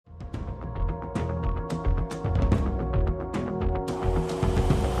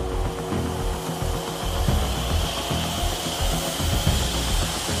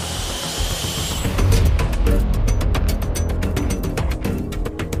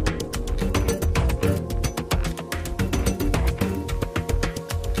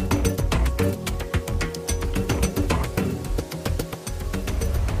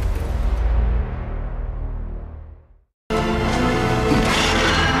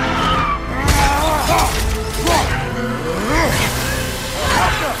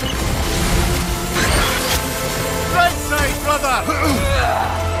brother!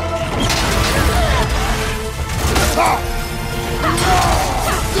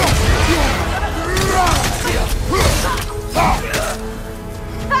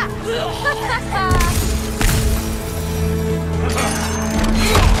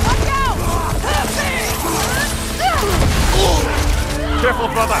 Careful,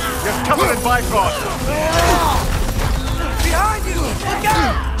 brother! You're covered in Bifrost! Behind you! Look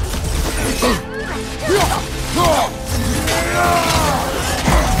out!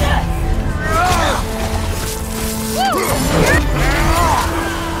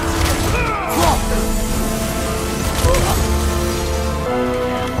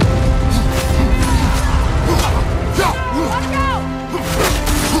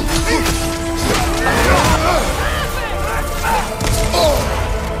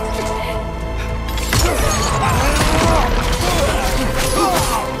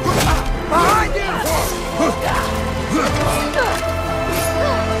 Behind you!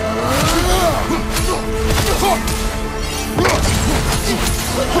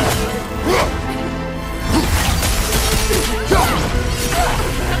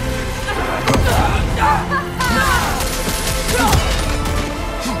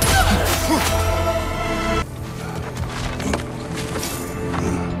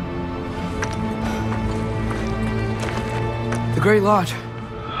 The Great Lodge.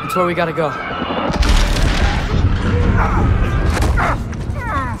 That's where we gotta go.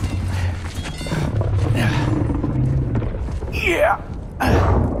 Yeah! I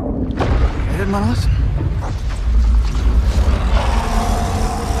didn't want to listen.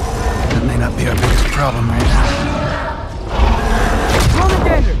 That may not be our biggest problem right now. Roman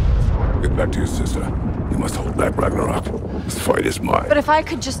danger! Get back to your sister. You must hold back Ragnarok. This fight is mine. But if I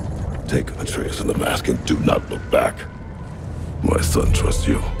could just... Take Atreus and the mask and do not look back. My son trusts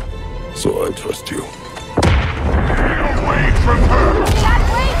you, so I trust you. Get away from her! Dad,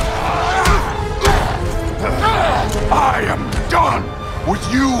 wait! I am done with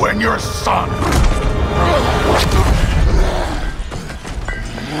you and your son!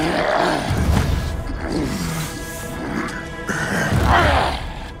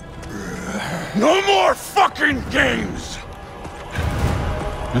 No more fucking games!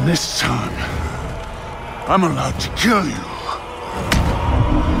 And this time, I'm allowed to kill you.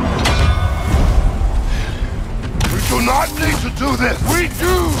 We do not need to do this! We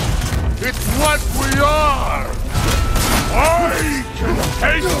do! It's what we are! I can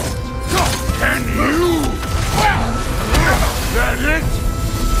taste it! Can you? That it?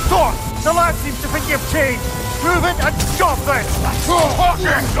 Thor! The lad seems to think you've changed! Prove it and stop this!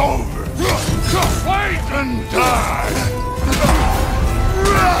 Fucking over! Fight and die!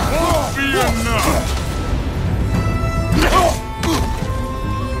 Won't be enough!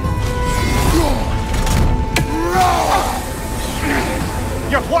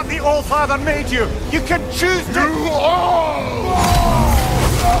 You're what the All-Father made you! You can choose to...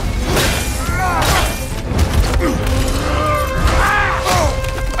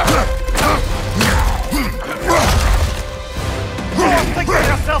 Think of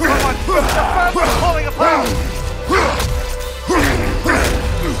yourself, someone! The first is falling apart!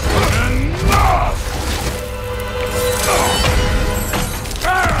 Enough!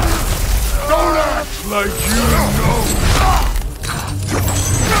 Don't act like you know!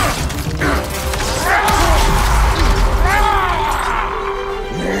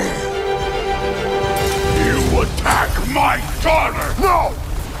 You attack my daughter! No!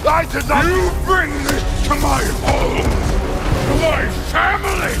 I did not! You bring this to my home! To my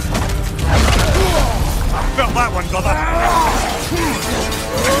family! Felt that one, brother!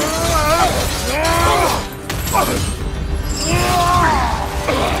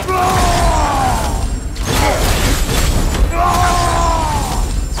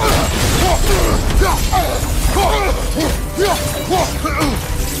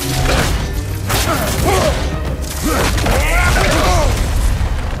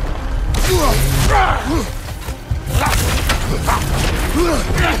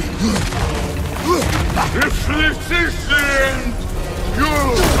 If this is the end,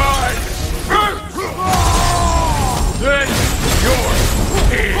 you'll die first! Then you're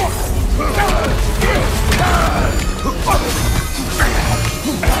king!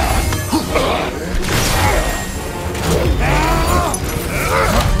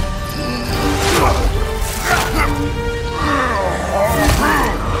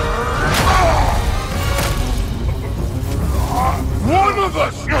 One of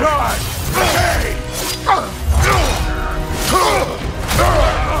us dies!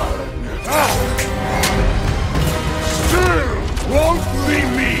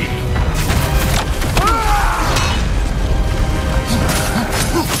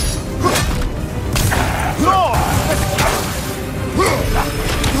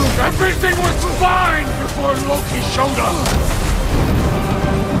 Everything was fine before Loki showed up!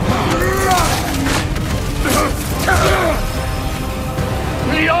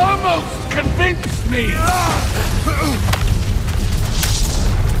 He almost convinced me!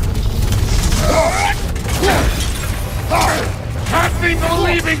 Had me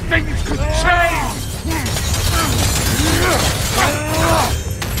believing things could change!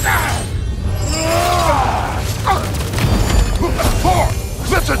 Thor,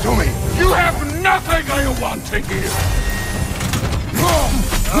 listen to me! You have nothing I want to hear!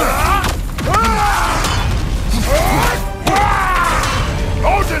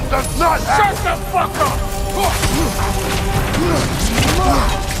 Odin does not have... Shut the fuck up!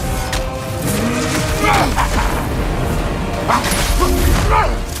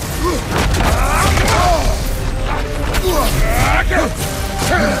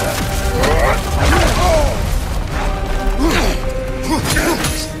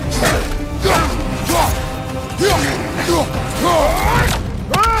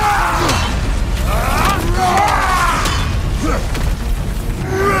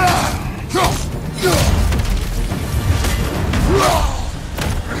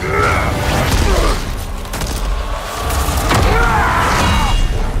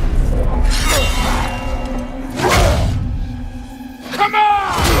 Come on!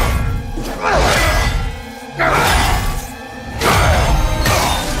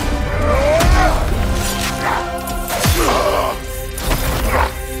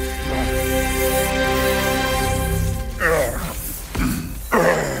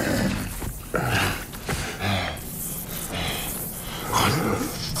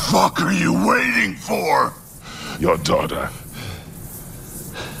 What are you waiting for? Your daughter.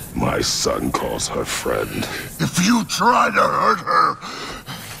 My son calls her friend. If you try to hurt her...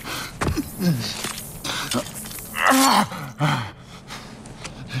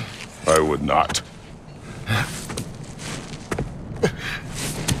 I would not.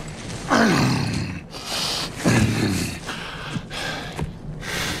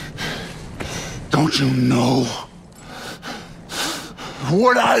 Don't you know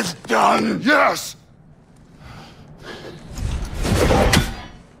what I've done? Yes!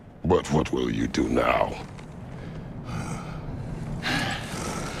 But what will you do now?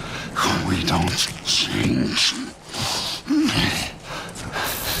 We don't change.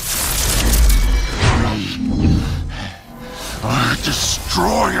 Or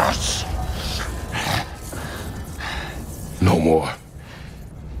destroy us. No more.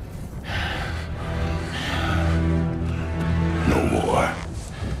 No more.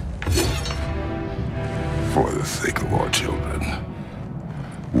 For the sake of our children,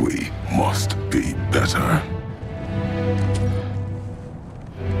 we must be better.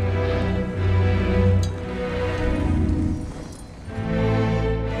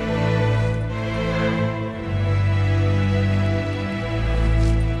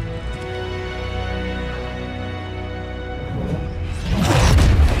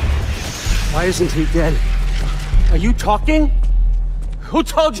 Why isn't he dead? Are you talking? Who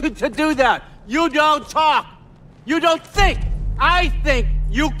told you to do that? You don't talk! You don't think! I think,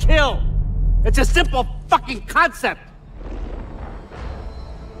 you kill! It's a simple fucking concept!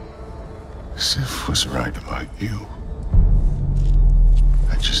 Sif was right about you.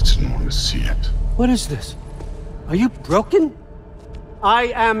 I just didn't want to see it. What is this? Are you broken?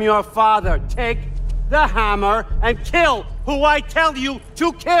 I am your father. Take the hammer and kill who I tell you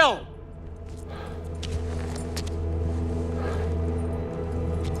to kill!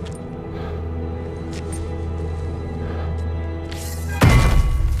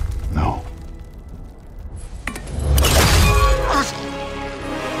 No.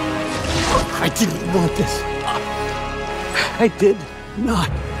 I didn't want this. I did not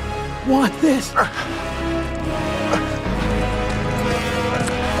want this. No!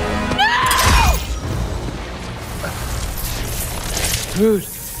 Dude,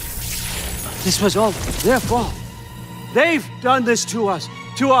 this was all their fault. They've done this to us,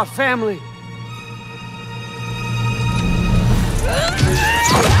 to our family.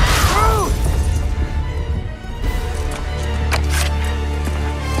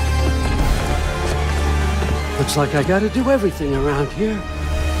 Looks like I gotta do everything around here.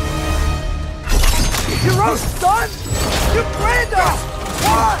 Your roast done? You brand us!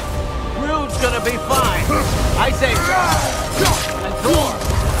 What? Rude's gonna be fine. I say, and Thor,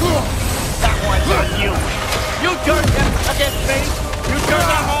 that one's on you. You turned him against me. You turned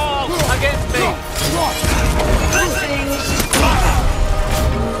them all against me.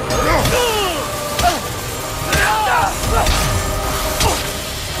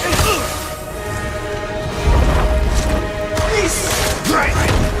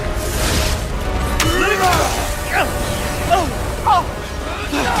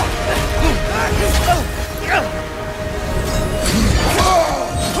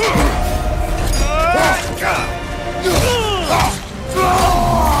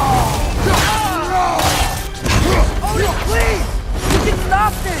 Please! You can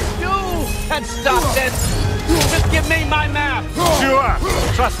stop this! You can stop this! Just give me my map! Sure.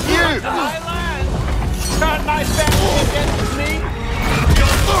 Trust you. I land! Turn my family against me!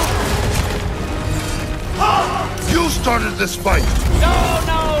 You started this fight! No!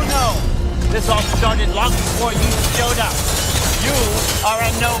 This all started long before you showed up. You are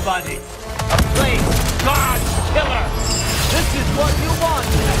a nobody. A plague god killer. This is what you want,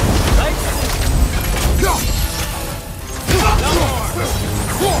 right? No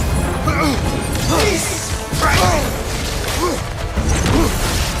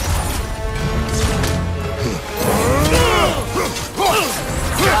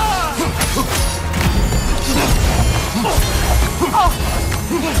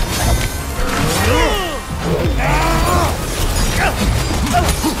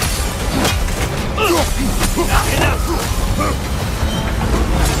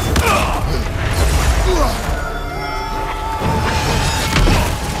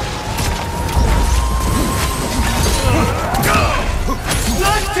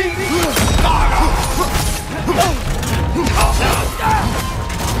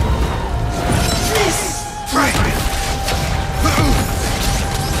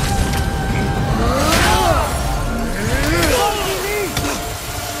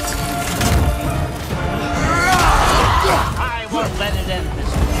I won't let it end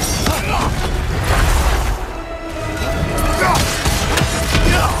this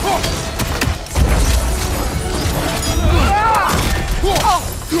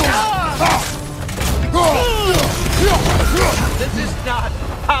This is not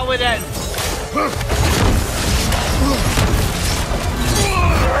how it ends.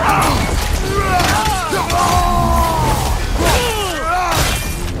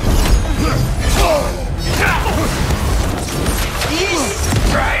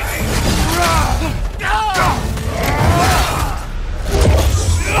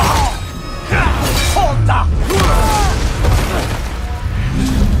 Hold up!